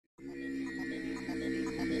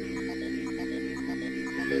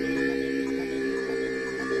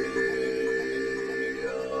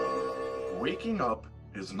Waking Up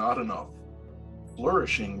is Not Enough.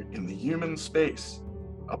 Flourishing in the Human Space,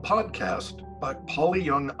 a podcast by Polly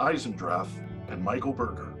Young Eisendrath and Michael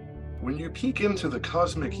Berger. When you peek into the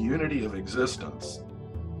cosmic unity of existence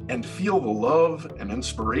and feel the love and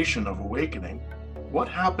inspiration of awakening, what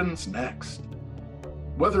happens next?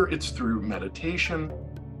 Whether it's through meditation,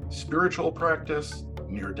 spiritual practice,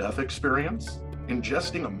 near-death experience,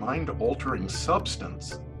 ingesting a mind-altering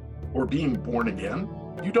substance, or being born again,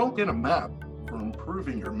 you don't get a map for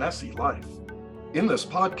improving your messy life. In this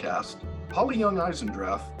podcast, Polly Young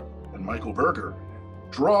Eisendrath and Michael Berger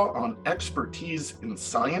draw on expertise in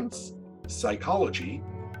science, psychology,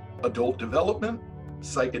 adult development,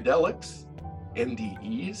 psychedelics,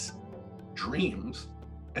 NDEs, dreams,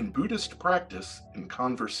 and Buddhist practice in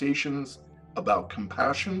conversations about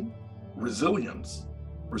compassion, resilience,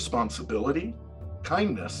 responsibility,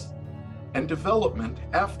 kindness, and development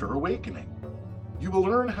after awakening. You will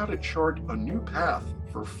learn how to chart a new path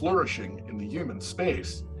for flourishing in the human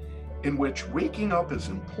space, in which waking up is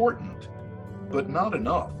important, but not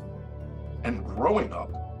enough, and growing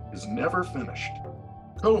up is never finished.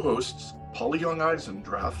 Co-hosts Polly Young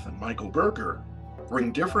Eisendrath and Michael Berger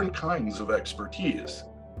bring different kinds of expertise.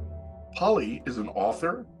 Polly is an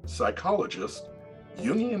author, psychologist,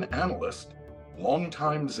 Jungian analyst,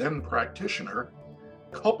 longtime Zen practitioner,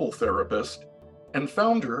 couple therapist, and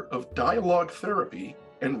founder of Dialogue Therapy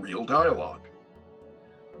and Real Dialogue.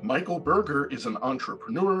 Michael Berger is an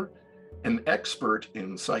entrepreneur, an expert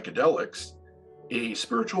in psychedelics, a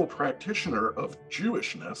spiritual practitioner of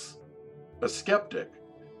Jewishness, a skeptic,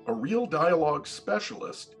 a Real Dialogue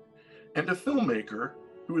specialist, and a filmmaker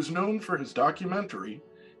who is known for his documentary,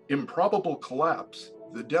 Improbable Collapse,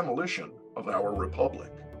 The Demolition of Our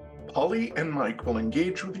Republic. Polly and Mike will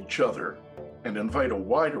engage with each other and invite a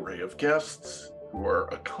wide array of guests who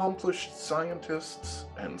are accomplished scientists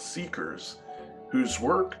and seekers whose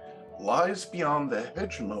work lies beyond the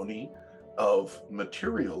hegemony of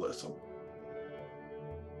materialism.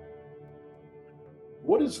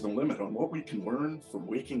 What is the limit on what we can learn from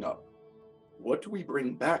waking up? What do we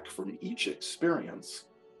bring back from each experience,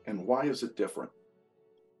 and why is it different?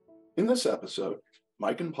 In this episode,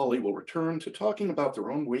 Mike and Polly will return to talking about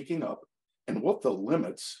their own waking up and what the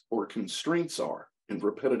limits or constraints are in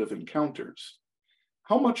repetitive encounters.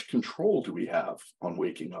 How much control do we have on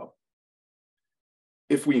waking up?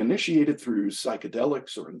 If we initiate it through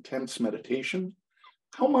psychedelics or intense meditation,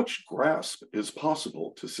 how much grasp is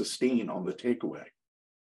possible to sustain on the takeaway?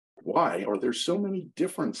 Why are there so many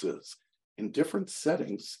differences in different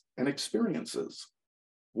settings and experiences?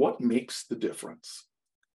 What makes the difference?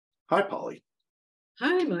 Hi, Polly.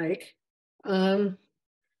 Hi, Mike.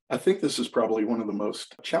 I think this is probably one of the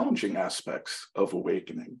most challenging aspects of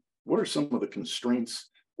awakening. What are some of the constraints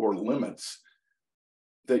or limits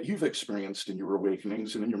that you've experienced in your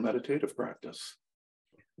awakenings and in your meditative practice?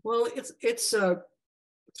 Well, it's a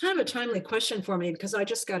kind of a timely question for me because I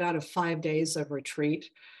just got out of 5 days of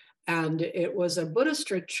retreat, and it was a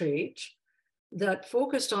Buddhist retreat that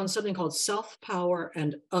focused on something called self-power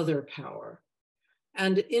and other power.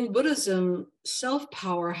 And in Buddhism,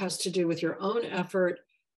 self-power has to do with your own effort,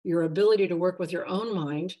 your ability to work with your own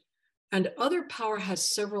mind, and other power has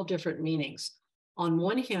several different meanings. On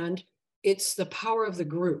one hand, it's the power of the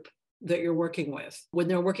group that you're working with. When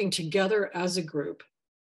they're working together as a group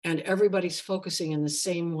and everybody's focusing in the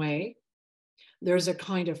same way, there's a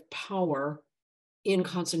kind of power in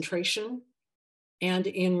concentration and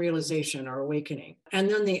in realization or awakening. And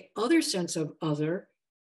then the other sense of other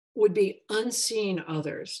would be unseen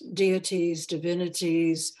others, deities,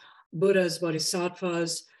 divinities, Buddhas,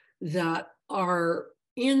 bodhisattvas that are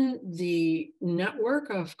in the network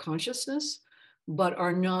of consciousness, but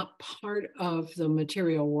are not part of the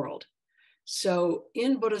material world. So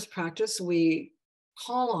in Buddhist practice, we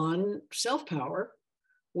call on self-power,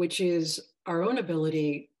 which is our own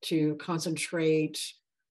ability to concentrate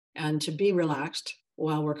and to be relaxed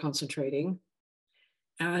while we're concentrating,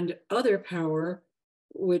 and other power,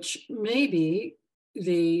 which may be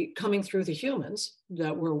the coming through the humans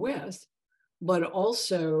that we're with, but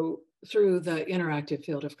also through the interactive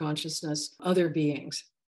field of consciousness, other beings.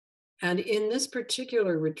 And in this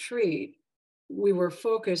particular retreat, we were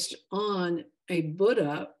focused on a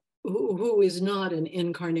Buddha who is not an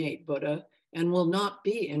incarnate Buddha and will not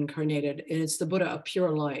be incarnated. And it's the Buddha of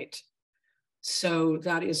pure light. So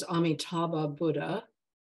that is Amitabha Buddha.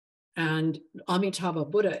 And Amitabha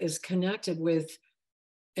Buddha is connected with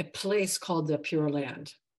a place called the Pure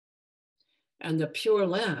Land. And the Pure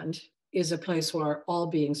Land is a place where all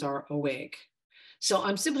beings are awake. So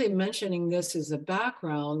I'm simply mentioning this as a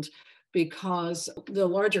background because the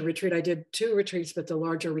larger retreat, I did 2 retreats, but the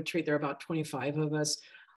larger retreat, there are about 25 of us,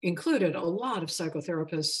 included a lot of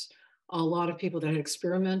psychotherapists, a lot of people that had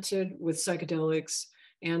experimented with psychedelics,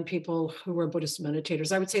 and people who were Buddhist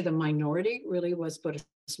meditators. I would say the minority really was Buddhist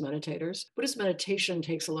meditators. Buddhist meditation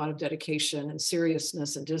takes a lot of dedication and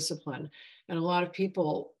seriousness and discipline. And a lot of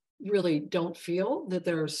people really don't feel that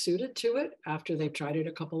they're suited to it after they've tried it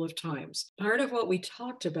a couple of times. Part of what we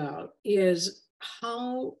talked about is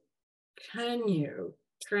how can you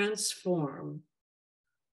transform,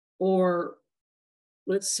 or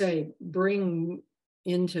let's say bring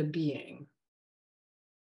into being,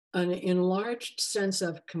 an enlarged sense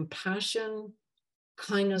of compassion,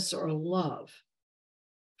 kindness, or love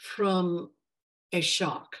from a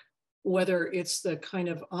shock, whether it's the kind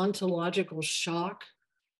of ontological shock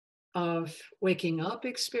of waking up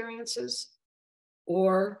experiences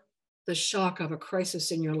or the shock of a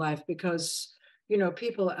crisis in your life. Because,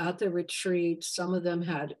 people at the retreat, some of them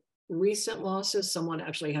had recent losses. Someone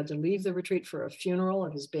actually had to leave the retreat for a funeral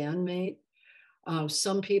of his bandmate.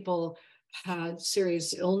 Some people had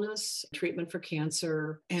serious illness, treatment for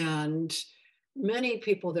cancer, and many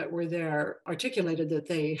people that were there articulated that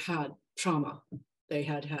they had trauma. They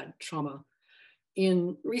had had trauma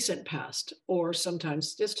in recent past or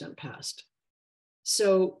sometimes distant past.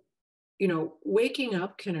 So, waking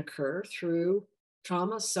up can occur through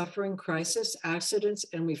trauma, suffering, crisis, accidents,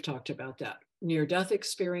 and we've talked about that. Near-death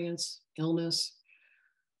experience, illness,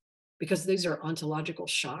 because these are ontological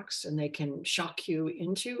shocks and they can shock you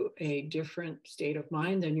into a different state of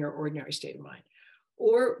mind than your ordinary state of mind.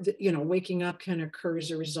 Or, waking up can occur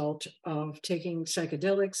as a result of taking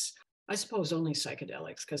psychedelics. I suppose only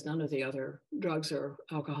psychedelics, because none of the other drugs or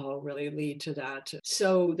alcohol really lead to that.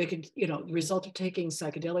 So they could, result of taking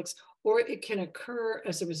psychedelics, or it can occur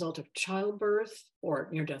as a result of childbirth or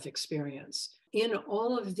near-death experience. In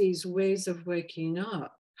all of these ways of waking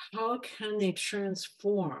up, how can they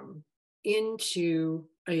transform into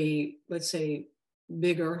a, let's say,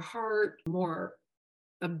 bigger heart, more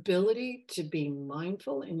ability to be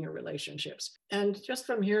mindful in your relationships? And just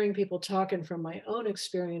from hearing people talk and from my own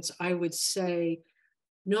experience, I would say,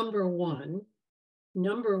 number one,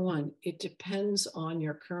 it depends on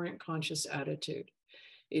your current conscious attitude.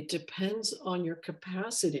 It depends on your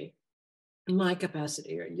capacity, my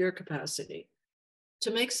capacity or your capacity to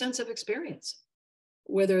make sense of experience,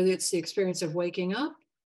 whether it's the experience of waking up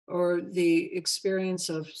or the experience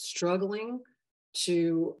of struggling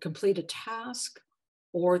to complete a task,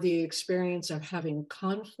 or the experience of having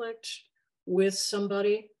conflict with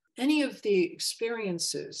somebody. Any of the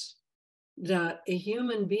experiences that a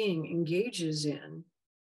human being engages in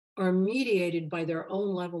are mediated by their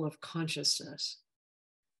own level of consciousness,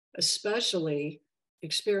 especially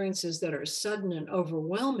experiences that are sudden and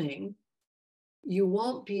overwhelming. You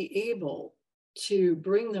won't be able to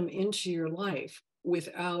bring them into your life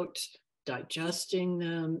without digesting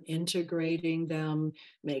them, integrating them,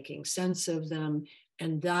 making sense of them.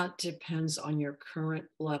 And that depends on your current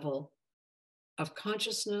level of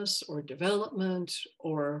consciousness or development,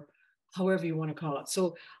 or however you want to call it.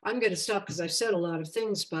 So I'm going to stop because I've said a lot of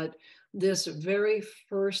things, but this very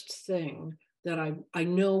first thing that I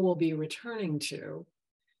know we'll be returning to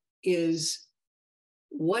is,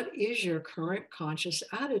 what is your current conscious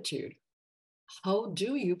attitude? How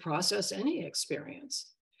do you process any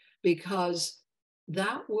experience? Because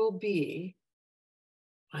that will be,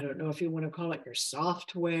 I don't know if you want to call it your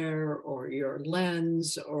software or your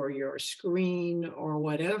lens or your screen or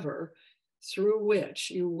whatever, through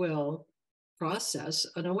which you will process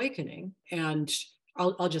an awakening. And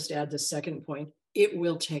I'll just add the second point. It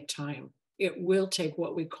will take time. It will take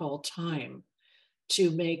what we call time to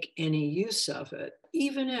make any use of it,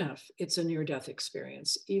 even if it's a near-death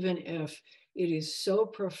experience, even if it is so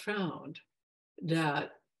profound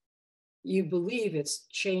that you believe it's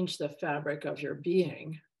changed the fabric of your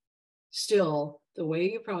being. Still, the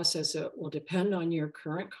way you process it will depend on your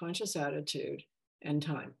current conscious attitude and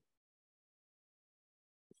time.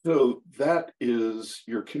 So that is,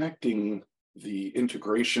 you're connecting the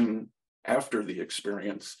integration after the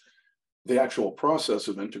experience, the actual process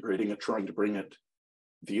of integrating it, trying to bring it,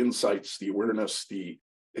 the insights, the awareness, the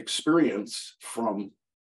experience from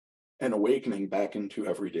an awakening back into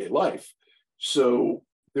everyday life. So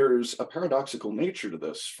there's a paradoxical nature to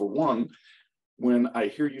this. For one, when I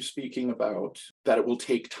hear you speaking about that it will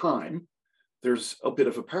take time, there's a bit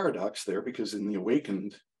of a paradox there, because in the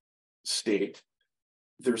awakened state,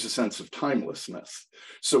 there's a sense of timelessness.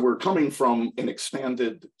 So we're coming from an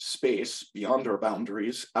expanded space beyond our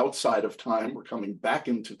boundaries, outside of time. We're coming back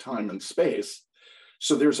into time and space.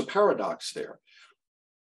 So there's a paradox there.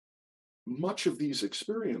 much of these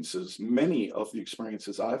experiences, many of the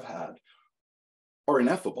experiences I've had, are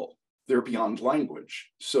ineffable. They're beyond language.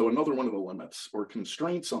 So another one of the limits or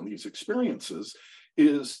constraints on these experiences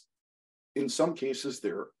is, in some cases,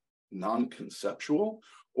 they're non-conceptual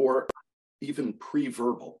or even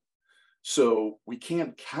pre-verbal. So we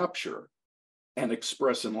can't capture and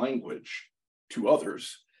express in language to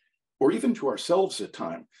others, or even to ourselves at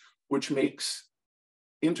times, which makes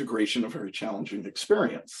integration a very challenging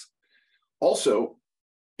experience. Also,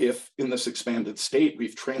 if in this expanded state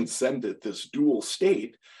we've transcended this dual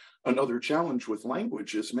state, another challenge with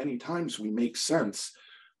language is many times we make sense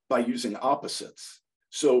by using opposites.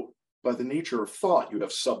 So by the nature of thought, you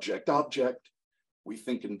have subject-object. We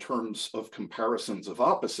think in terms of comparisons of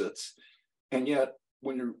opposites. And yet,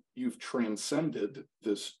 when you've transcended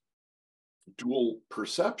this dual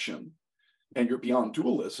perception and you're beyond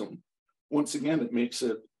dualism, once again, it makes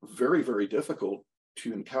it very, very difficult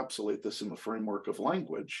to encapsulate this in the framework of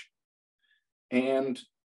language. And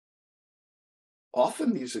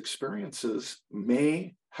often these experiences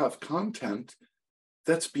may have content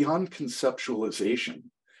that's beyond conceptualization.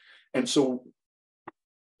 And so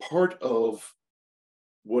part of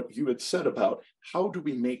what you had said about how do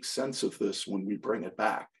we make sense of this when we bring it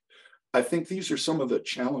back, I think these are some of the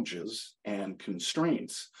challenges and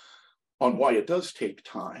constraints on why it does take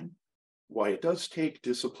time, why it does take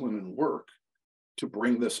discipline and work to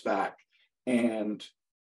bring this back. And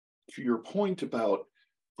to your point about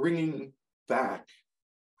bringing back,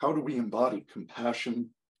 how do we embody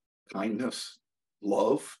compassion, kindness,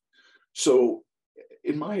 love? So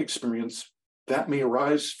in my experience, that may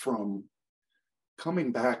arise from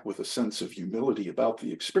coming back with a sense of humility about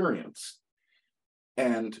the experience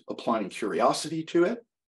and applying curiosity to it,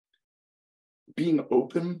 being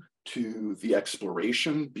open to the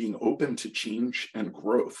exploration, being open to change and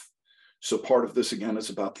growth. So part of this, again,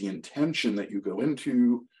 is about the intention that you go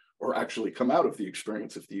into or actually come out of the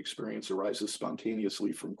experience. If the experience arises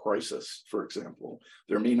spontaneously from crisis, for example,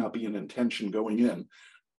 there may not be an intention going in.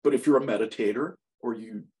 But if you're a meditator or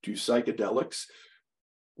you do psychedelics,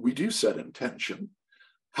 we do set intention.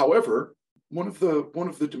 However, one of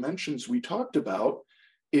the dimensions we talked about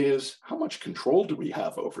is how much control do we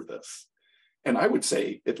have over this? And I would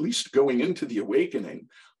say, at least going into the awakening,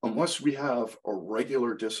 unless we have a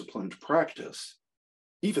regular disciplined practice,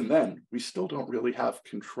 even then, we still don't really have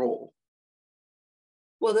control.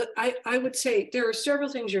 Well, I would say there are several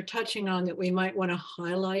things you're touching on that we might want to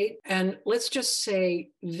highlight. And let's just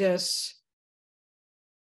say this: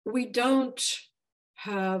 we don't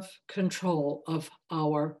have control of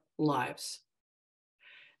our lives.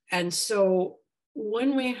 And so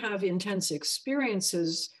when we have intense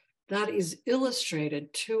experiences, that is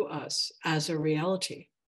illustrated to us as a reality.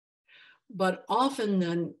 But often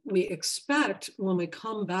then we expect, when we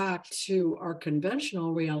come back to our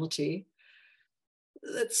conventional reality,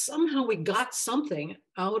 that somehow we got something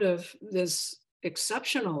out of this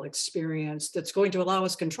exceptional experience that's going to allow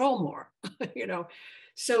us control more, you know.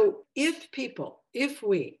 So if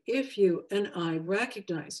you and I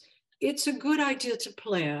recognize it's a good idea to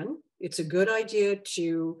plan, it's a good idea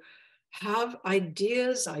to have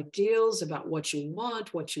ideas, ideals about what you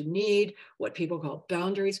want, what you need, what people call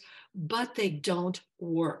boundaries, but they don't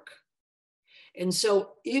work. And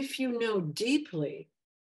so if you know deeply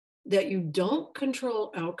that you don't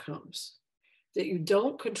control outcomes, that you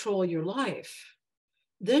don't control your life,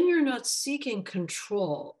 then you're not seeking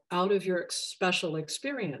control out of your special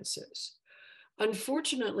experiences.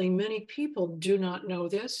 Unfortunately, many people do not know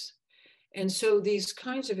this. And so these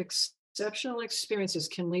kinds of exceptional experiences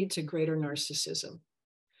can lead to greater narcissism,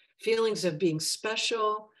 feelings of being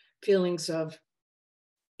special, feelings of,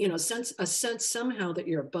 a sense somehow that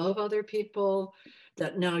you're above other people,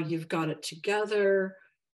 that now you've got it together,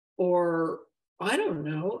 or I don't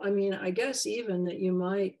know. I mean, I guess even that you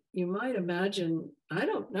might imagine, I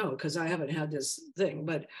don't know, because I haven't had this thing,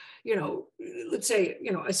 but, let's say,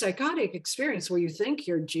 a psychotic experience where you think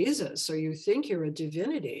you're Jesus or you think you're a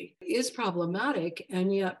divinity is problematic.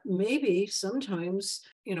 And yet maybe sometimes,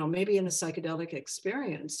 maybe in a psychedelic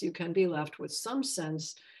experience, you can be left with some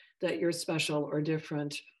sense that you're special or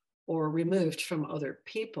different or removed from other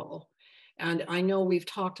people. And I know we've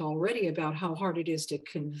talked already about how hard it is to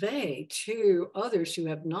convey to others who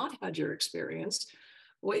have not had your experience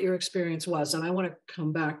what your experience was. And I want to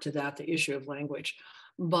come back to that, the issue of language.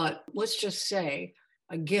 But let's just say,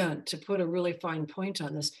 again, to put a really fine point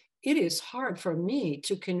on this, it is hard for me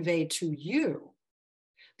to convey to you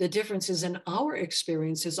the differences in our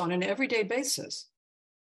experiences on an everyday basis.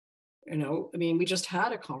 We just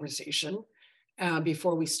had a conversation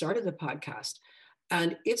before we started the podcast.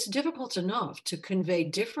 And it's difficult enough to convey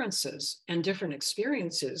differences and different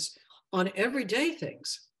experiences on everyday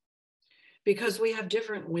things because we have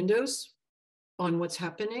different windows on what's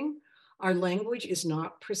happening. Our language is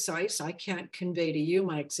not precise. I can't convey to you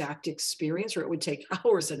my exact experience, or it would take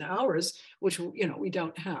hours and hours, which we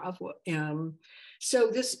don't have. So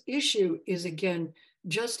this issue is again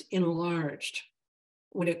just enlarged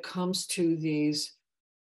when it comes to these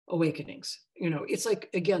awakenings. It's like,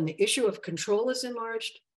 again, the issue of control is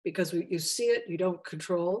enlarged because you see it, you don't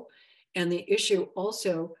control. And the issue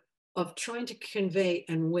also of trying to convey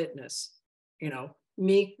and witness,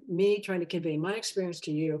 me trying to convey my experience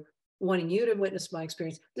to you, wanting you to witness my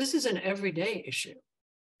experience. This is an everyday issue.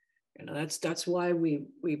 That's why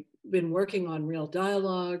we've been working on real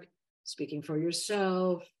dialogue, speaking for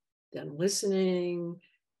yourself, then listening,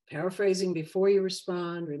 paraphrasing before you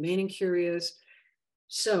respond, remaining curious.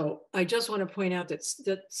 So I just want to point out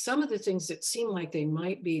that some of the things that seem like they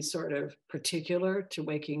might be sort of particular to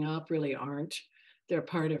waking up really aren't. They're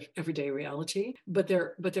part of everyday reality, but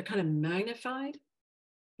they're kind of magnified,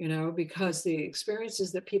 because the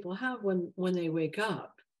experiences that people have when they wake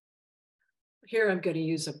up. Here I'm going to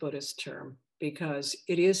use a Buddhist term because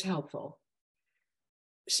it is helpful.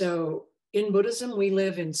 So in Buddhism, we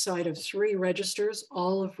live inside of 3 registers,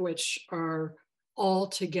 all of which are all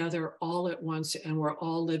together, all at once, and we're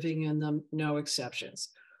all living in them, no exceptions.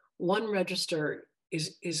 One register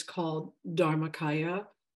is called Dharmakaya,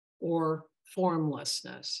 or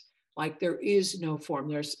formlessness. Like there is no form.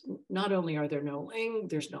 There's not only are there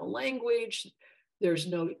there's no language, there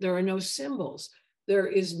are no symbols. There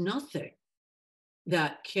is nothing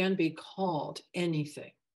that can be called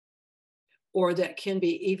anything, or that can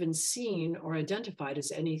be even seen or identified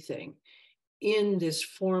as anything in this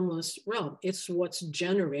formless realm. It's what's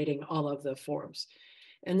generating all of the forms.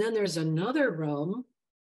 And then there's another realm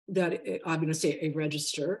that I'm going to say a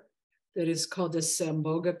register that is called the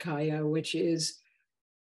Sambhogakaya, which is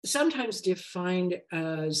sometimes defined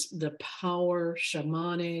as the power,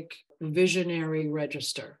 shamanic, visionary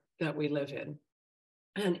register that we live in.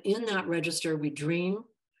 And in that register, we dream,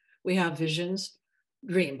 we have visions.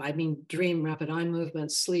 Dream, I mean dream, rapid eye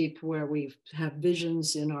movement, sleep, where we have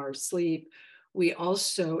visions in our sleep. We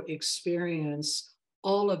also experience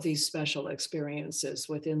all of these special experiences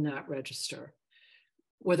within that register,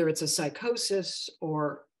 whether it's a psychosis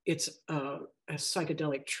or it's a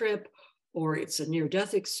psychedelic trip or it's a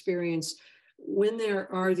near-death experience. When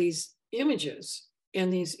there are these images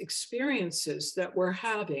and these experiences that we're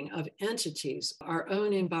having of entities, our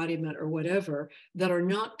own embodiment or whatever, that are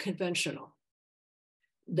not conventional,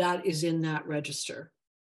 that is in that register.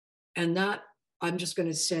 And that, I'm just going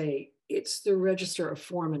to say, it's the register of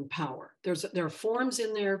form and power. There are forms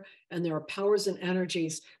in there, and there are powers and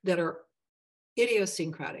energies that are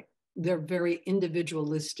idiosyncratic. They're very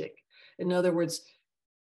individualistic. In other words,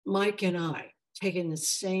 Mike and I, taking the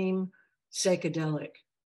same psychedelic,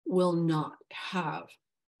 will not have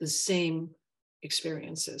the same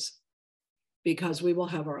experiences because we will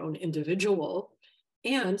have our own individual,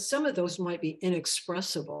 and some of those might be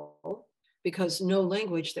inexpressible because no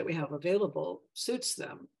language that we have available suits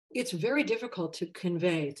them. It's very difficult to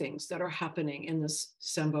convey things that are happening in this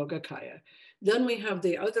Sambhogakaya. Then we have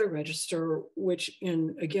the other register, which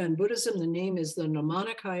in, again, Buddhism, the name is the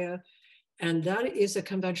Nirmanakaya, and that is a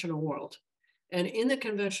conventional world. And in the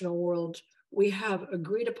conventional world, we have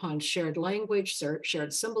agreed upon shared language,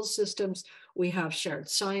 shared symbol systems, we have shared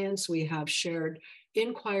science, we have shared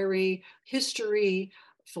inquiry, history,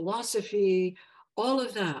 philosophy, all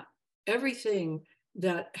of that, everything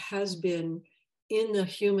that has been in the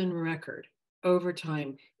human record over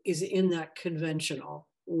time is in that conventional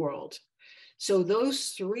world. So those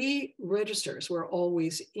 3 registers we're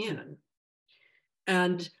always in.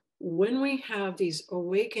 And when we have these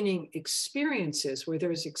awakening experiences where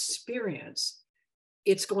there's experience,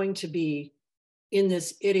 it's going to be in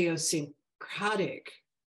this idiosyncratic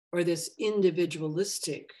or this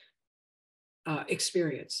individualistic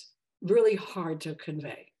experience, really hard to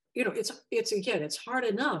convey. It's hard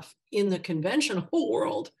enough in the conventional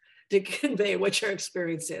world to convey what your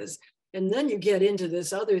experience is. And then you get into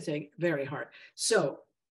this other thing, very hard. So,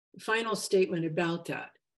 final statement about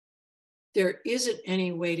that. There isn't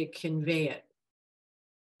any way to convey it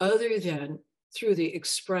other than through the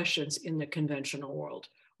expressions in the conventional world,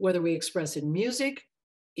 whether we express in music,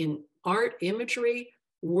 in art, imagery,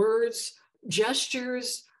 words,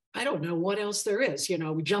 gestures. I don't know what else there is.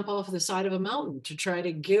 We jump off the side of a mountain to try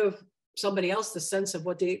to give somebody else the sense of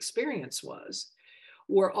what the experience was.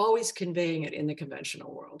 We're always conveying it in the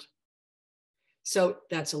conventional world. So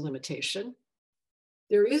that's a limitation.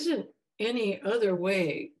 There isn't any other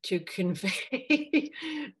way to convey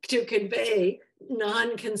to convey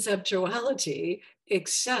non-conceptuality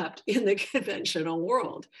except in the conventional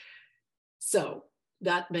world. So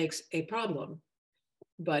that makes a problem.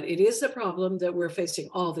 But it is a problem that we're facing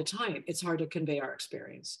all the time. It's hard to convey our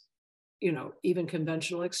experience, even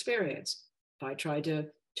conventional experience. If I tried to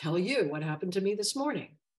tell you what happened to me this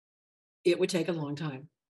morning, it would take a long time,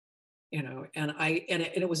 and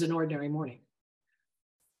it was an ordinary morning.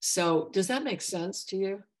 So does that make sense to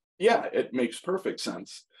you? Yeah, it makes perfect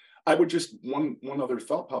sense. I would just one other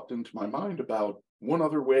thought popped into my mind about one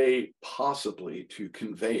other way possibly to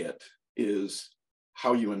convey it is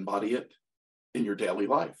how you embody it in your daily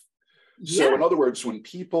life. So Yeah. in other words, when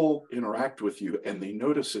people interact with you and they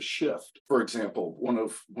notice a shift, for example, one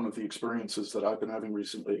of the experiences that I've been having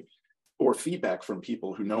recently, or feedback from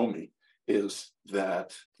people who know me, is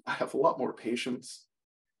that I have a lot more patience,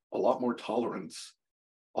 a lot more tolerance,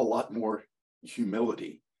 a lot more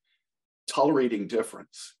humility, tolerating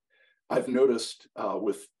difference. I've noticed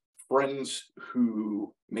with friends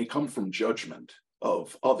who may come from judgment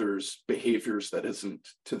of others' behaviors that isn't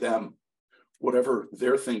to them, whatever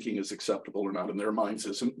they're thinking is acceptable or not in their minds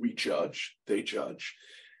isn't. We judge, they judge.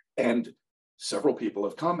 And several people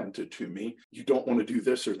have commented to me, you don't want to do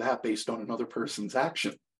this or that based on another person's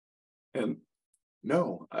action. And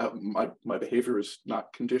no, my behavior is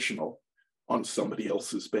not conditional on somebody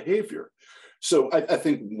else's behavior. So I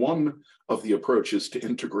think one of the approaches to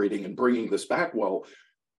integrating and bringing this back, well,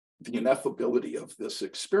 the ineffability of this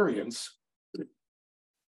experience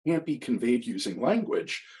can't be conveyed using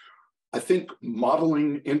language. I think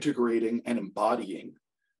modeling, integrating, and embodying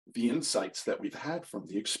the insights that we've had from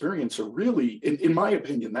the experience are really, in my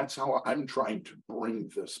opinion, that's how I'm trying to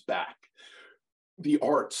bring this back. The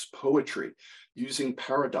arts, poetry, using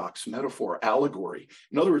paradox, metaphor, allegory.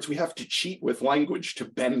 In other words, we have to cheat with language to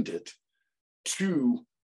bend it to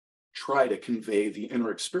try to convey the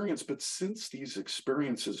inner experience. But since these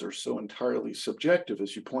experiences are so entirely subjective,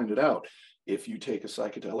 as you pointed out, if you take a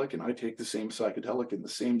psychedelic and I take the same psychedelic in the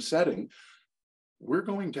same setting, we're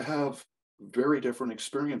going to have very different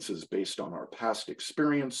experiences based on our past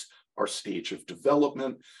experience, our stage of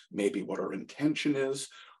development, maybe what our intention is,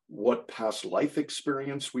 what past life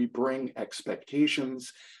experience we bring,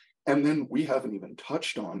 expectations. And then we haven't even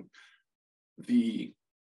touched on the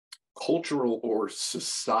cultural or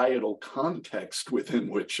societal context within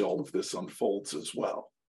which all of this unfolds as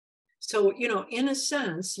well. So, in a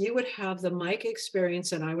sense, you would have the Mike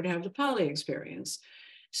experience and I would have the Polly experience.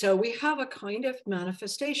 So we have a kind of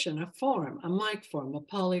manifestation, a form, a Mike form, a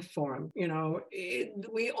Polly form.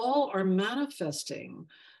 We all are manifesting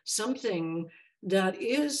something that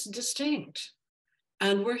is distinct,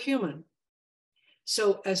 and we're human.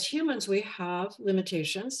 So as humans, we have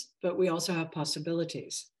limitations, but we also have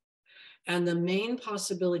possibilities. And the main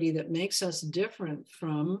possibility that makes us different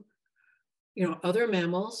from, other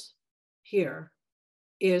mammals here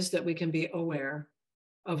is that we can be aware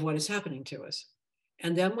of what is happening to us.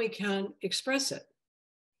 And then we can express it.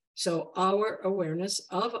 So our awareness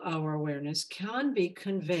of our awareness can be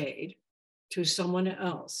conveyed to someone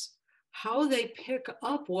else. How they pick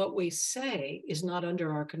up what we say is not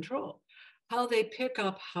under our control. How they pick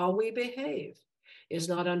up how we behave is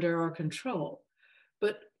not under our control.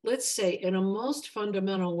 But let's say in a most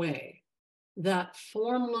fundamental way, that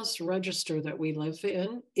formless register that we live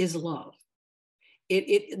in is love.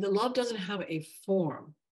 The love doesn't have a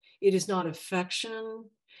form. It is not affection.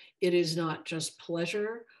 It is not just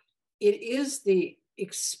pleasure. It is the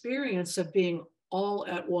experience of being all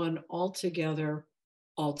at one, all together,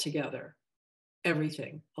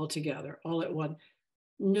 everything all together, all at one,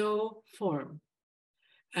 no form.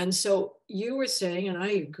 And so you were saying, and I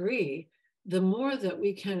agree, the more that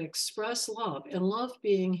we can express love, and love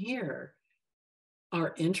being here,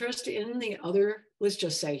 our interest in the other, let's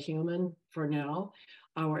just say human for now,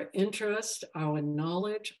 our interest, our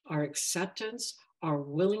knowledge, our acceptance, our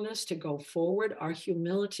willingness to go forward, our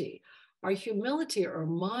humility or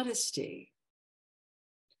modesty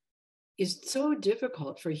is so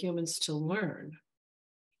difficult for humans to learn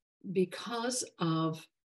because of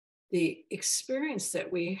the experience that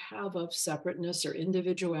we have of separateness or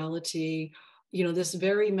individuality, this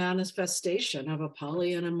very manifestation of a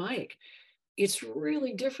Polly and a Mike. It's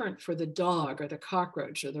really different for the dog or the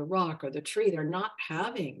cockroach or the rock or the tree. They're not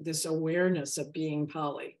having this awareness of being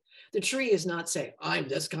Polly. The tree is not saying, I'm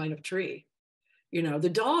this kind of tree. The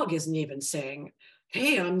dog isn't even saying,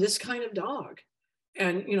 hey, I'm this kind of dog.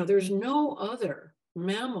 And, there's no other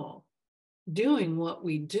mammal doing what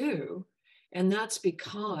we do. And that's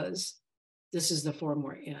because this is the form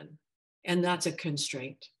we're in. And that's a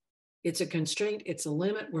constraint. It's a constraint, it's a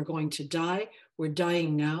limit. We're going to die. We're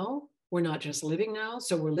dying now. We're not just living now.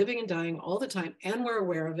 So we're living and dying all the time, and we're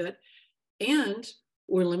aware of it. And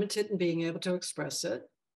we're limited in being able to express it.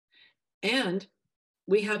 And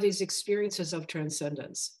we have these experiences of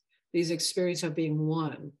transcendence, these experiences of being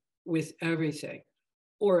one with everything,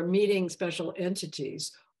 or meeting special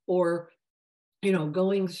entities, or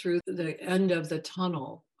going through the end of the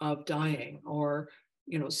tunnel of dying, or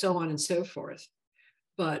so on and so forth.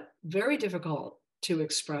 But very difficult to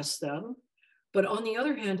express them. But on the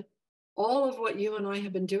other hand, all of what you and I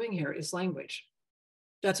have been doing here is language.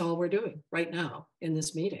 That's all we're doing right now in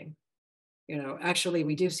this meeting. Actually,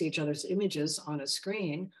 we do see each other's images on a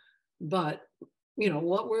screen, but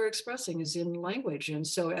what we're expressing is in language. And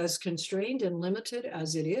so as constrained and limited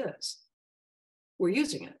as it is, we're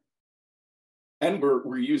using it. And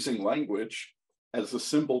we're using language as a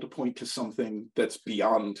symbol to point to something that's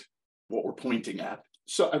beyond what we're pointing at.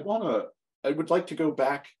 So I would like to go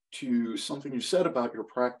back to something you said about your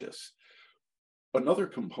practice. Another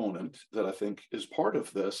component that I think is part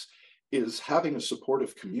of this is having a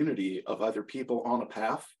supportive community of either people on a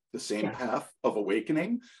path, the same path of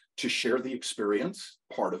awakening, to share the experience,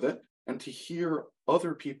 part of it, and to hear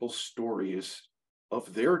other people's stories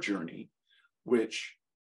of their journey, which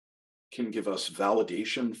can give us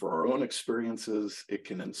validation for our own experiences, it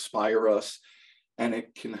can inspire us, and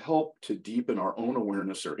it can help to deepen our own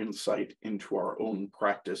awareness or insight into our own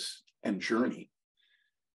practice and journey.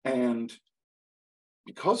 And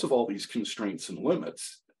because of all these constraints and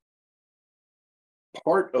limits,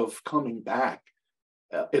 part of coming back,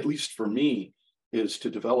 at least for me, is to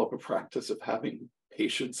develop a practice of having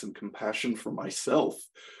patience and compassion for myself,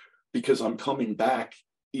 because I'm coming back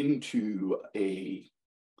into a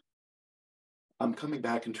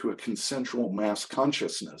consensual mass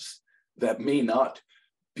consciousness that may not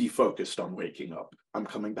be focused on waking up. I'm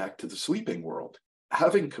coming back to the sleeping world.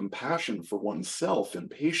 Having compassion for oneself and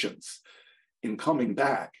patience in coming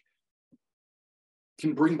back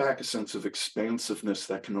can bring back a sense of expansiveness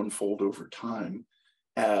that can unfold over time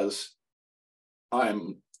as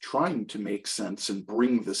I'm trying to make sense and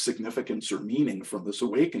bring the significance or meaning from this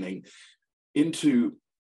awakening into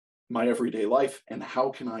my everyday life. And how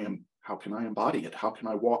can I embody it? How can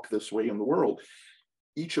I walk this way in the world?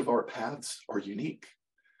 Each of our paths are unique.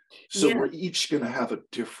 So we're each going to have a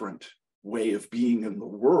different way of being in the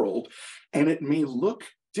world, and it may look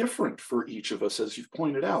different for each of us, as you've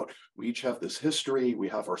pointed out. We each have this history, we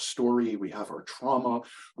have our story, we have our trauma.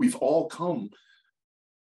 We've all come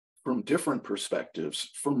from different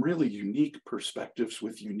perspectives, from really unique perspectives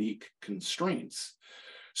with unique constraints.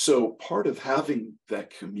 So part of having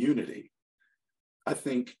that community, I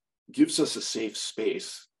think, gives us a safe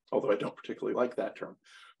space, although I don't particularly like that term,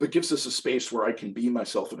 but gives us a space where I can be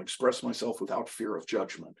myself and express myself without fear of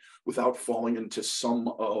judgment, without falling into some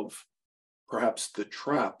of perhaps the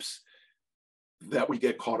traps that we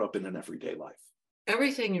get caught up in everyday life.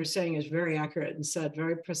 Everything you're saying is very accurate and said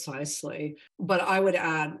very precisely. But I would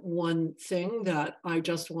add one thing that I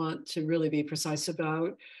just want to really be precise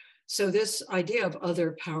about. So this idea of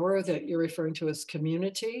other power that you're referring to as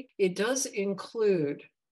community, it does include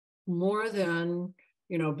more than,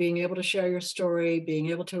 being able to share your story, being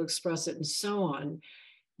able to express it, and so on.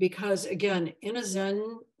 Because again, in a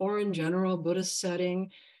Zen or in general Buddhist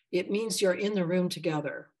setting, it means you're in the room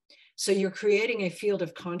together. So you're creating a field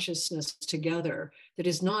of consciousness together that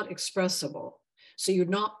is not expressible. So you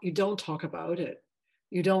don't talk about it.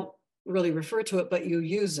 You don't really refer to it, but you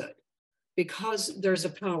use it because there's a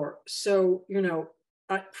power. So,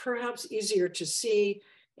 perhaps easier to see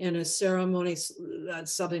in a ceremony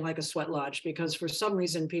that's something like a sweat lodge, because for some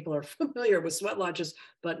reason people are familiar with sweat lodges,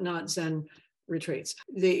 but not Zen retreats.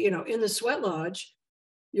 In the sweat lodge,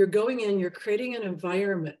 you're going in, you're creating an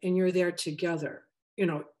environment, and you're there together.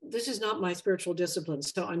 This is not my spiritual discipline,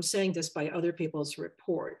 so I'm saying this by other people's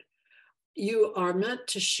report. You are meant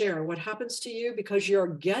to share what happens to you because you're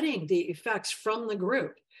getting the effects from the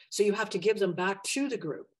group. So you have to give them back to the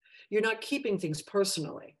group. You're not keeping things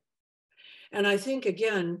personally. And I think,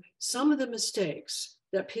 again, some of the mistakes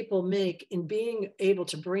that people make in being able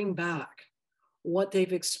to bring back what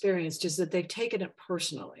they've experienced is that they've taken it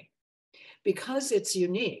personally. Because it's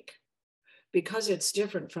unique, because it's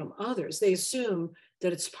different from others, they assume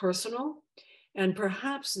that it's personal, and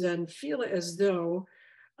perhaps then feel as though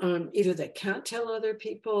either they can't tell other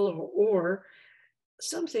people, or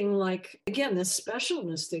something like, again, this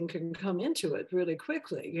specialness thing can come into it really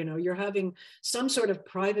quickly. You're having some sort of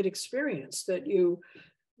private experience that you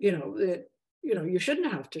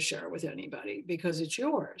shouldn't have to share with anybody because it's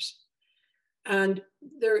yours. And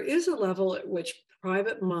there is a level at which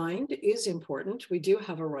private mind is important. We do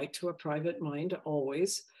have a right to a private mind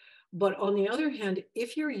always. But on the other hand,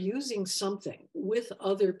 if you're using something with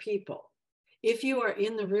other people, if you are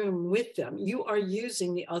in the room with them, you are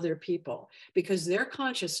using the other people because their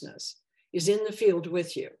consciousness is in the field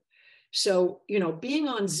with you. So, being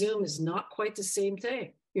on Zoom is not quite the same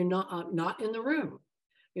thing. You're not in the room,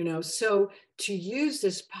 So to use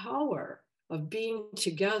this power of being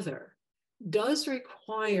together does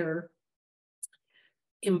require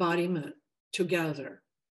embodiment together.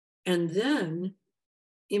 And then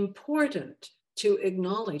important to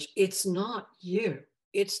acknowledge it's not you,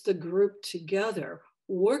 it's the group together,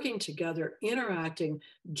 working together, interacting,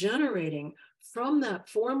 generating from that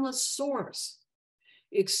formless source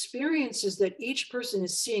experiences that each person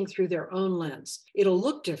is seeing through their own lens. It'll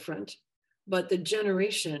look different, but the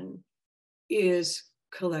generation is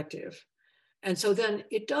collective. And so then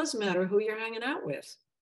it does matter who you're hanging out with,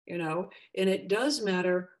 and it does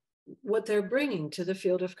matter what they're bringing to the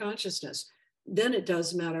field of consciousness. Then it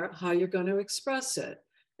does matter how you're going to express it.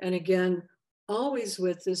 And again, always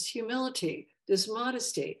with this humility, this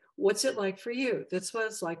modesty. What's it like for you? That's what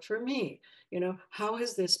it's like for me. How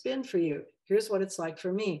has this been for you? Here's what it's like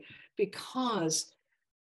for me. Because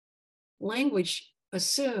language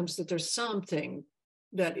assumes that there's something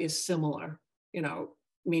that is similar.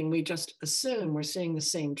 We just assume we're seeing the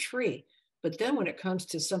same tree. But then when it comes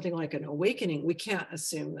to something like an awakening, we can't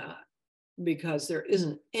assume that because there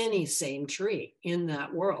isn't any same tree in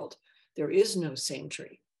that world. There is no same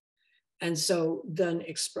tree. And so then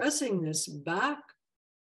expressing this back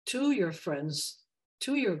to your friends,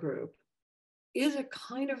 to your group, is a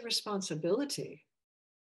kind of responsibility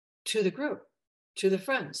to the group, to the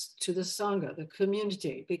friends, to the Sangha, the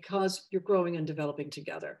community, because you're growing and developing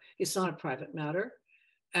together. It's not a private matter.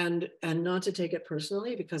 And not to take it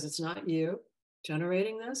personally because it's not you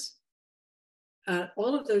generating this.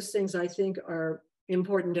 All of those things I think are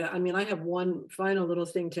important. I have one final little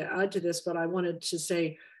thing to add to this, but I wanted to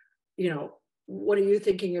say, what are you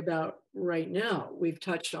thinking about right now? We've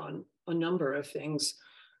touched on a number of things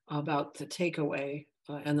about the takeaway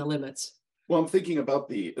and the limits. Well, I'm thinking about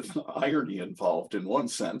the irony involved in one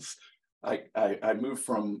sense. I moved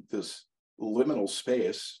from this liminal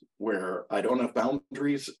space where I don't have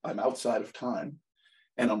boundaries, I'm outside of time,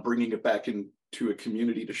 and I'm bringing it back into a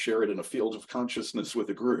community to share it in a field of consciousness with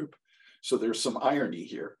a group. So there's some irony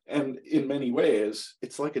here. And in many ways,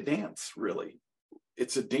 it's like a dance, really.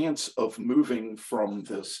 It's a dance of moving from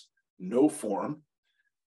this no form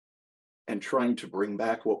and trying to bring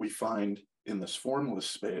back what we find in this formless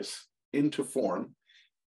space into form,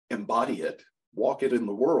 embody it, walk it in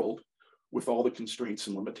the world with all the constraints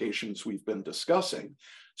and limitations we've been discussing.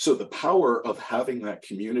 So the power of having that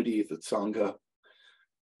community, the Sangha,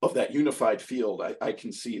 of that unified field, I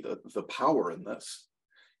can see the power in this.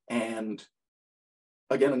 And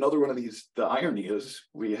again, another one of these, the irony is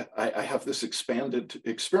I have this expanded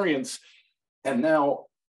experience, and now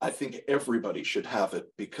I think everybody should have it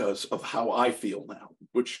because of how I feel now,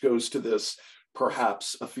 which goes to this,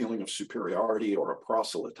 perhaps a feeling of superiority or a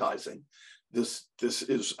proselytizing. This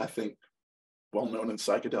is, I think, well known in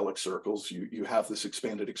psychedelic circles. You have this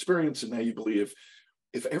expanded experience, and now you believe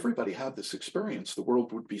if everybody had this experience, the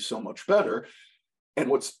world would be so much better. And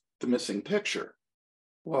what's the missing picture?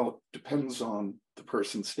 Well, it depends on the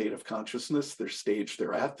person's state of consciousness, their stage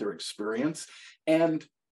they're at, their experience, and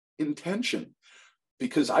intention.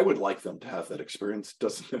 Because I would like them to have that experience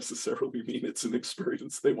doesn't necessarily mean it's an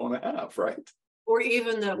experience they want to have, right? Or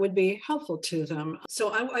even that would be helpful to them.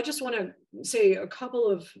 So I just want to say a couple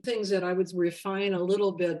of things that I would refine a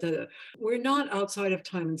little bit, that we're not outside of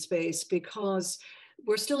time and space because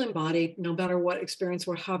we're still embodied no matter what experience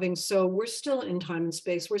we're having. So we're still in time and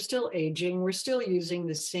space. We're still aging. We're still using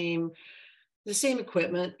the same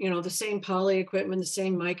equipment, the same poly equipment, the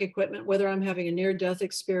same mic equipment, whether I'm having a near-death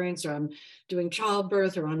experience or I'm doing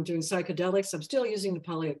childbirth or I'm doing psychedelics, I'm still using the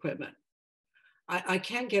poly equipment. I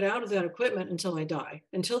can't get out of that equipment until I die.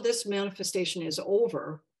 Until this manifestation is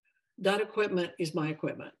over, that equipment is my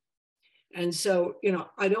equipment. And so,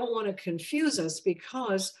 I don't want to confuse us,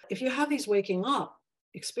 because if you have these waking up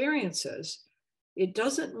experiences, it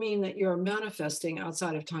doesn't mean that you're manifesting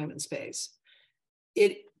outside of time and space.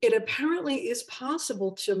 It apparently is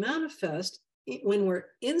possible to manifest when we're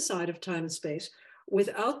inside of time and space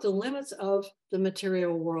without the limits of the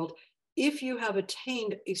material world, if you have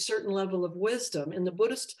attained a certain level of wisdom. In the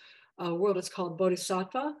Buddhist world, it's called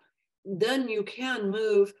bodhisattva. Then you can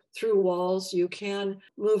move through walls. You can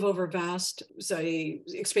move over vast, say,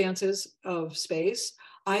 expanses of space.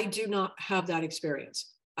 I do not have that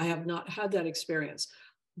experience. I have not had that experience.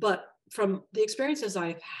 But from the experiences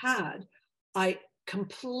I've had, I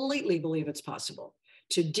completely believe it's possible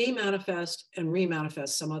to demanifest and remanifest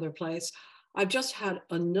some other place. I've just had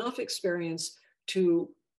enough experience to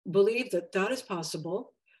believe that that is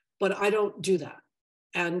possible, but I don't do that.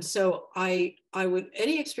 And so I would,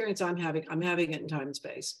 any experience I'm having it in time and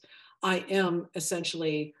space. I am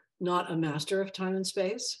essentially not a master of time and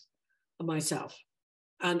space myself.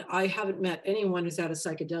 And I haven't met anyone who's had a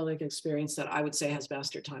psychedelic experience that I would say has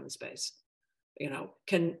mastered time and space,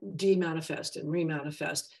 can demanifest and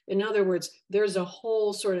remanifest. In other words, there's a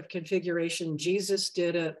whole sort of configuration. Jesus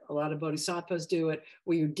did it. A lot of bodhisattvas do it,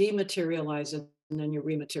 where you dematerialize and then you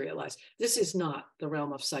rematerialize. This is not the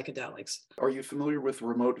realm of psychedelics. Are you familiar with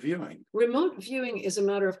remote viewing? Remote viewing is a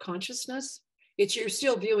matter of consciousness. You're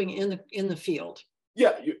still viewing in the field.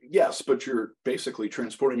 Yeah, yes, but you're basically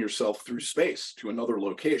transporting yourself through space to another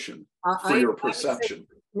location for your perception.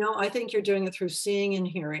 I think you're doing it through seeing and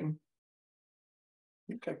hearing.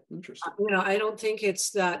 Okay, interesting. I don't think it's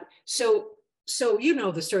that. So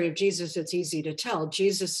the story of Jesus, it's easy to tell.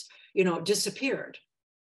 Jesus, disappeared.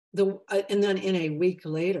 And then in a week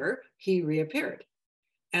later, he reappeared.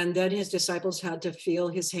 And then his disciples had to feel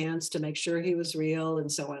his hands to make sure he was real, and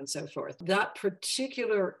so on and so forth. That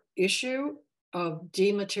particular issue of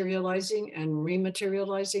dematerializing and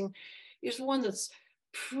rematerializing is one that's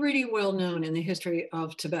pretty well known in the history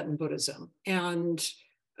of Tibetan Buddhism. And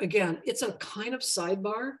again, it's a kind of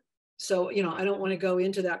sidebar. So, I don't want to go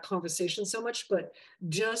into that conversation so much, but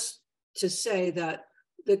just to say that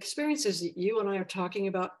the experiences that you and I are talking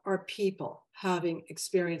about are people having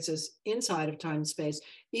experiences inside of time and space,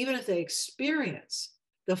 even if they experience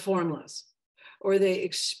the formless or they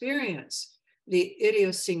experience the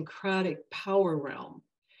idiosyncratic power realm.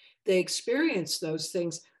 They experience those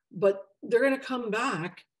things, but they're going to come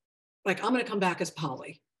back. Like, I'm going to come back as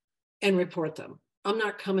Polly and report them. I'm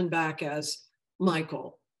not coming back as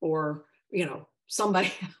Michael or,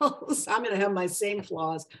 somebody else. I'm going to have my same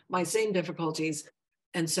flaws, my same difficulties,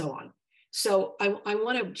 and so on. So I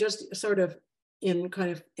want to just sort of, in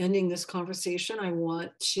kind of ending this conversation, I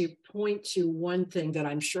want to point to one thing that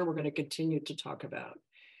I'm sure we're going to continue to talk about.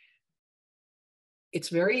 It's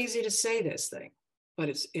very easy to say this thing, but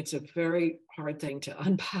it's a very hard thing to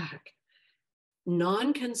unpack.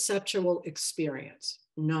 Non-conceptual experience,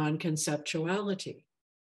 non-conceptuality,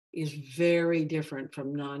 is very different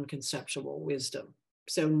from non-conceptual wisdom.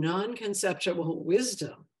 So non-conceptual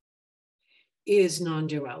wisdom is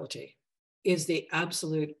non-duality, is the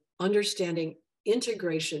absolute understanding,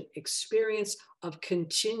 integration, experience of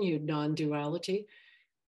continued non-duality.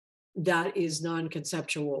 That is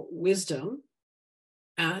non-conceptual wisdom.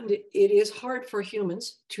 And it is hard for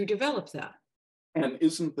humans to develop that. And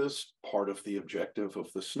isn't this part of the objective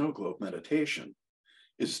of the snow globe meditation,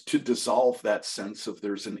 is to dissolve that sense of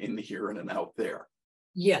there's an in here and an out there?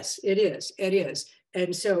 Yes, it is. It is.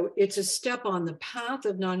 And so it's a step on the path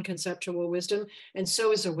of non-conceptual wisdom, and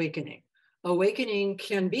so is awakening. Awakening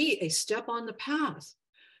can be a step on the path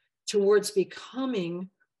towards becoming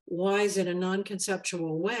wise in a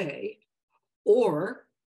non-conceptual way, or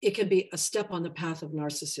it can be a step on the path of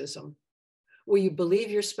narcissism, where you believe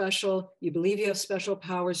you're special, you believe you have special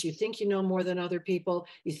powers, you think you know more than other people,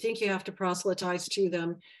 you think you have to proselytize to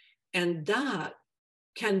them, and that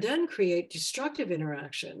can then create destructive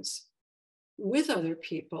interactions with other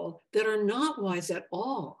people that are not wise at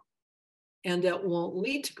all, and that won't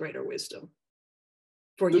lead to greater wisdom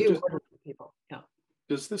for you or other people. Yeah.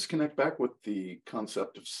 Does this connect back with the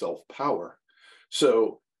concept of self-power?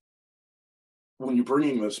 So when you're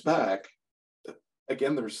bringing this back,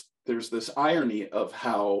 again, there's this irony of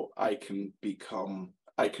how I can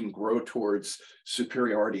grow towards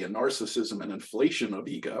superiority and narcissism and inflation of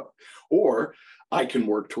ego, or I can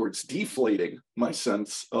work towards deflating my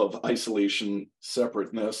sense of isolation,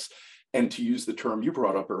 separateness, and, to use the term you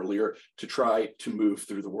brought up earlier, to try to move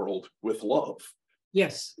through the world with love.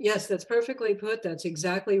 Yes, that's perfectly put. That's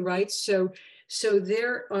exactly right. So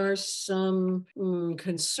there are some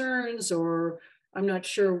concerns, or I'm not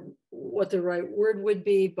sure what the right word would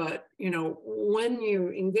be, but when you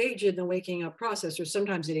engage in the waking up process, or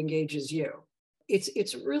sometimes it engages you,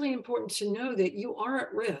 it's really important to know that you are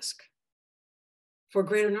at risk for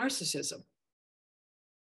greater narcissism.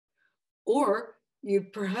 Or you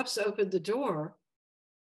perhaps opened the door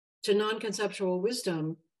to non-conceptual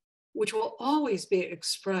wisdom, which will always be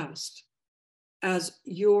expressed as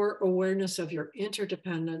your awareness of your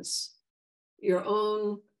interdependence, your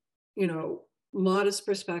own, modest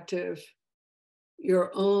perspective, your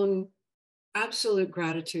own absolute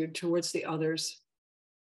gratitude towards the others.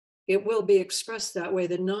 It will be expressed that way.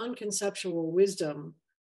 The non-conceptual wisdom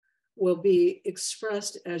will be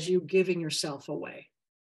expressed as you giving yourself away.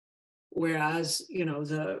 Whereas,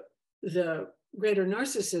 the greater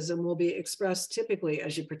narcissism will be expressed typically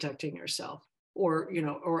as you protecting yourself, or,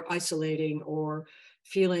 or isolating, or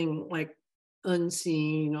feeling like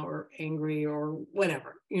unseen or angry or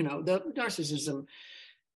whatever. The narcissism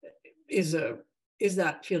is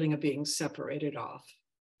that feeling of being separated off,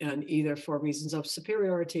 and either for reasons of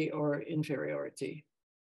superiority or inferiority.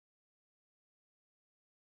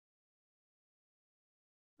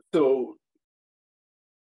 So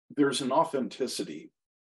there's an authenticity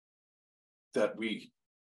that we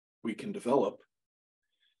can develop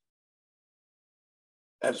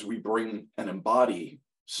as we bring and embody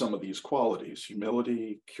some of these qualities: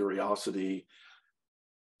 humility, curiosity,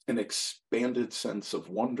 an expanded sense of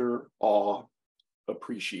wonder, awe,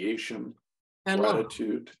 appreciation, And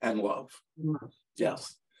gratitude, and love. love.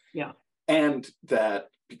 Yes. Yeah. And that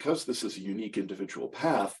because this is a unique individual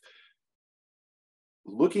path,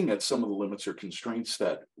 looking at some of the limits or constraints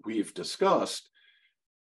that we've discussed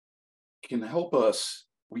can help us.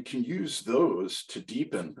 We can use those to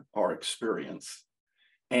deepen our experience,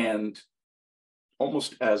 and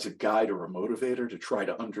almost as a guide or a motivator to try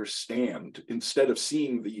to understand, instead of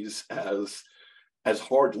seeing these as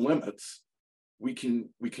hard limits, we can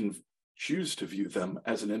choose to view them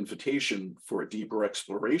as an invitation for a deeper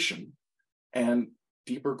exploration and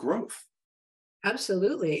deeper growth.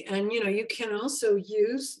 Absolutely. And, you can also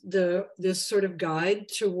use this sort of guide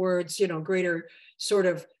towards, greater sort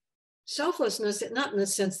of selflessness, not in the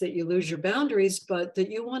sense that you lose your boundaries, but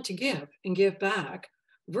that you want to give and give back,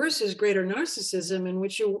 versus greater narcissism, in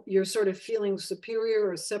which you're sort of feeling superior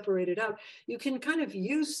or separated out. You can kind of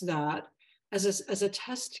use that as a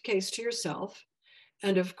test case to yourself.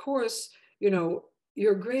 And of course,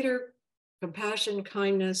 your greater compassion,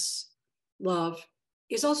 kindness, love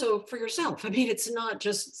is also for yourself. I mean, it's not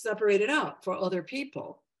just separated out for other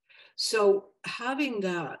people. So having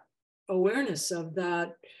that awareness of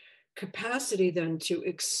that capacity then to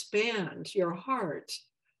expand your heart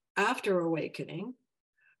after awakening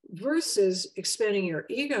versus expanding your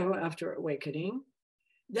ego after awakening,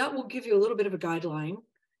 that will give you a little bit of a guideline.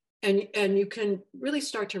 And you can really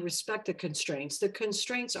start to respect the constraints. The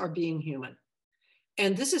constraints are being human.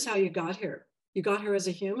 And this is how you got here. You got here as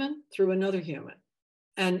a human through another human.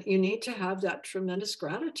 And you need to have that tremendous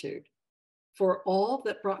gratitude for all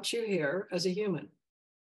that brought you here as a human,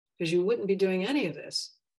 because you wouldn't be doing any of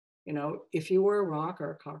this, if you were a rock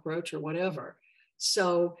or a cockroach or whatever.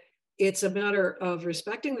 So it's a matter of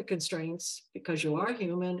respecting the constraints because you are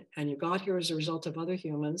human and you got here as a result of other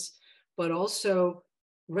humans, but also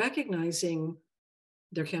recognizing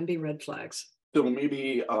there can be red flags. So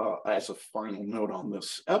maybe as a final note on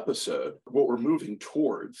this episode, what we're moving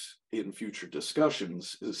towards in future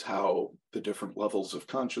discussions is how the different levels of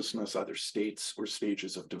consciousness, either states or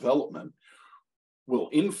stages of development, will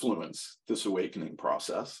influence this awakening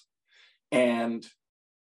process. And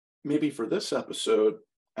maybe for this episode,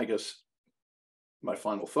 I guess my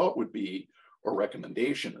final thought would be, or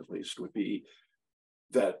recommendation at least, would be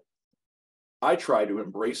that I try to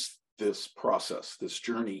embrace this process, this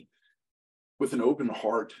journey, with an open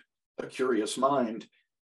heart, a curious mind,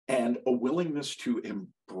 and a willingness to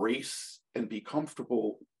embrace and be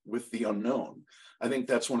comfortable with the unknown. I think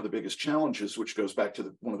that's one of the biggest challenges, which goes back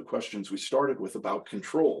to one of the questions we started with about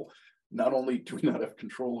control. Not only do we not have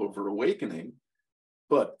control over awakening,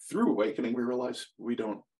 but through awakening, we realize we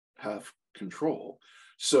don't have control.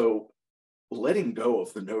 So letting go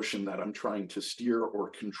of the notion that I'm trying to steer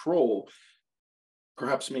or control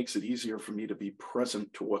perhaps makes it easier for me to be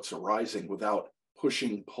present to what's arising without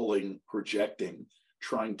pushing, pulling, projecting,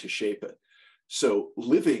 trying to shape it. So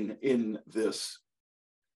living in this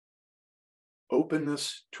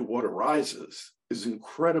openness to what arises is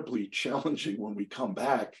incredibly challenging when we come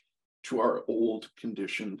back to our old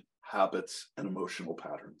conditioned habits and emotional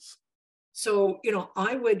patterns. So,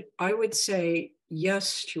 I would say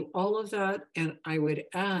yes to all of that. And I would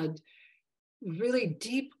add really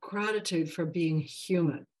deep gratitude for being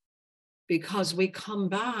human, because we come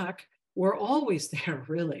back, we're always there,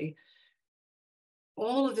 really.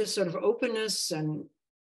 All of this sort of openness and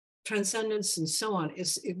transcendence and so on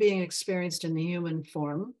is being experienced in the human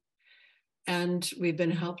form. And we've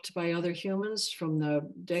been helped by other humans from the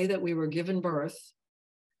day that we were given birth.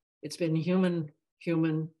 It's been human,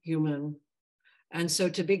 human, human. And so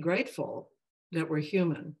to be grateful that we're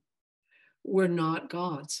human, we're not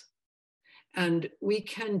gods. And we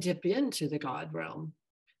can dip into the God realm,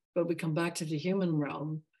 but we come back to the human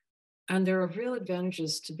realm. And there are real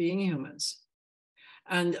advantages to being humans.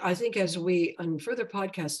 And I think as we, on further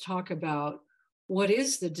podcasts, talk about what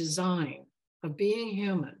is the design of being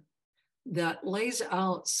human, that lays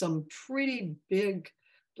out some pretty big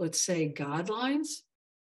let's say, guidelines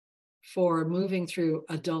for moving through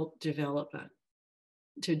adult development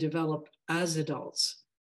to develop as adults.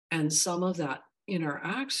 And some of that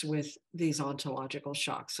interacts with these ontological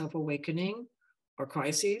shocks of awakening or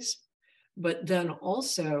crises. But then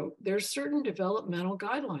also, there's certain developmental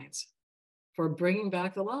guidelines for bringing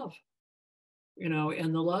back the love,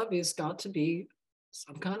 and the love has got to be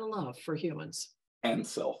some kind of love for humans. And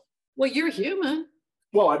self. Well, you're human.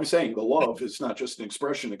 Well, I'm saying the love is not just an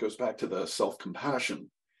expression. It goes back to the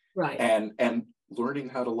self-compassion. Right. And learning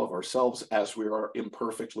how to love ourselves as we are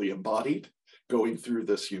imperfectly embodied, going through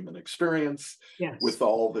this human experience, yes, with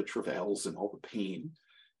all the travails and all the pain,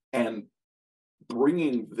 and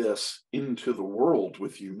bringing this into the world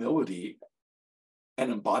with humility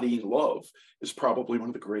and embodying love is probably one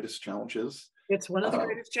of the greatest challenges. It's one of the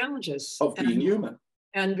greatest challenges of being human.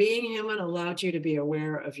 And being human allowed you to be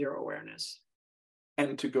aware of your awareness.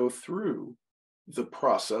 And to go through the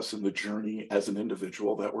process and the journey as an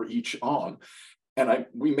individual that we're each on. And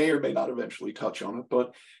we may or may not eventually touch on it,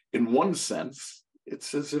 but in one sense,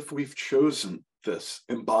 it's as if we've chosen this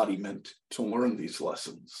embodiment to learn these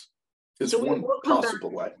lessons. It's one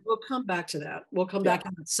possible way. We'll come back to that. We'll come back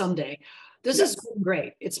to that someday. This has been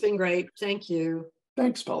great. It's been great. Thank you.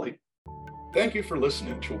 Thanks, Polly. Thank you for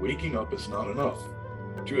listening to Waking Up Is Not Enough.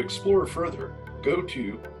 To explore further, go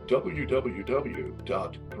to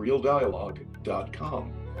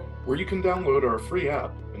www.realdialogue.com, where you can download our free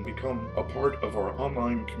app and become a part of our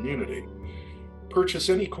online community. Purchase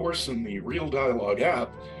any course in the Real Dialogue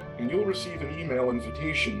app, and you'll receive an email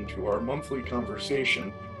invitation to our monthly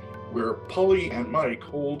conversation, where Polly and Mike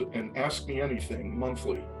hold an Ask Me Anything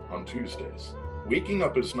monthly on Tuesdays. Waking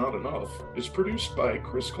Up Is Not Enough is produced by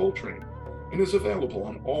Chris Coltrane and is available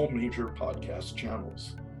on all major podcast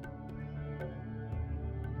channels.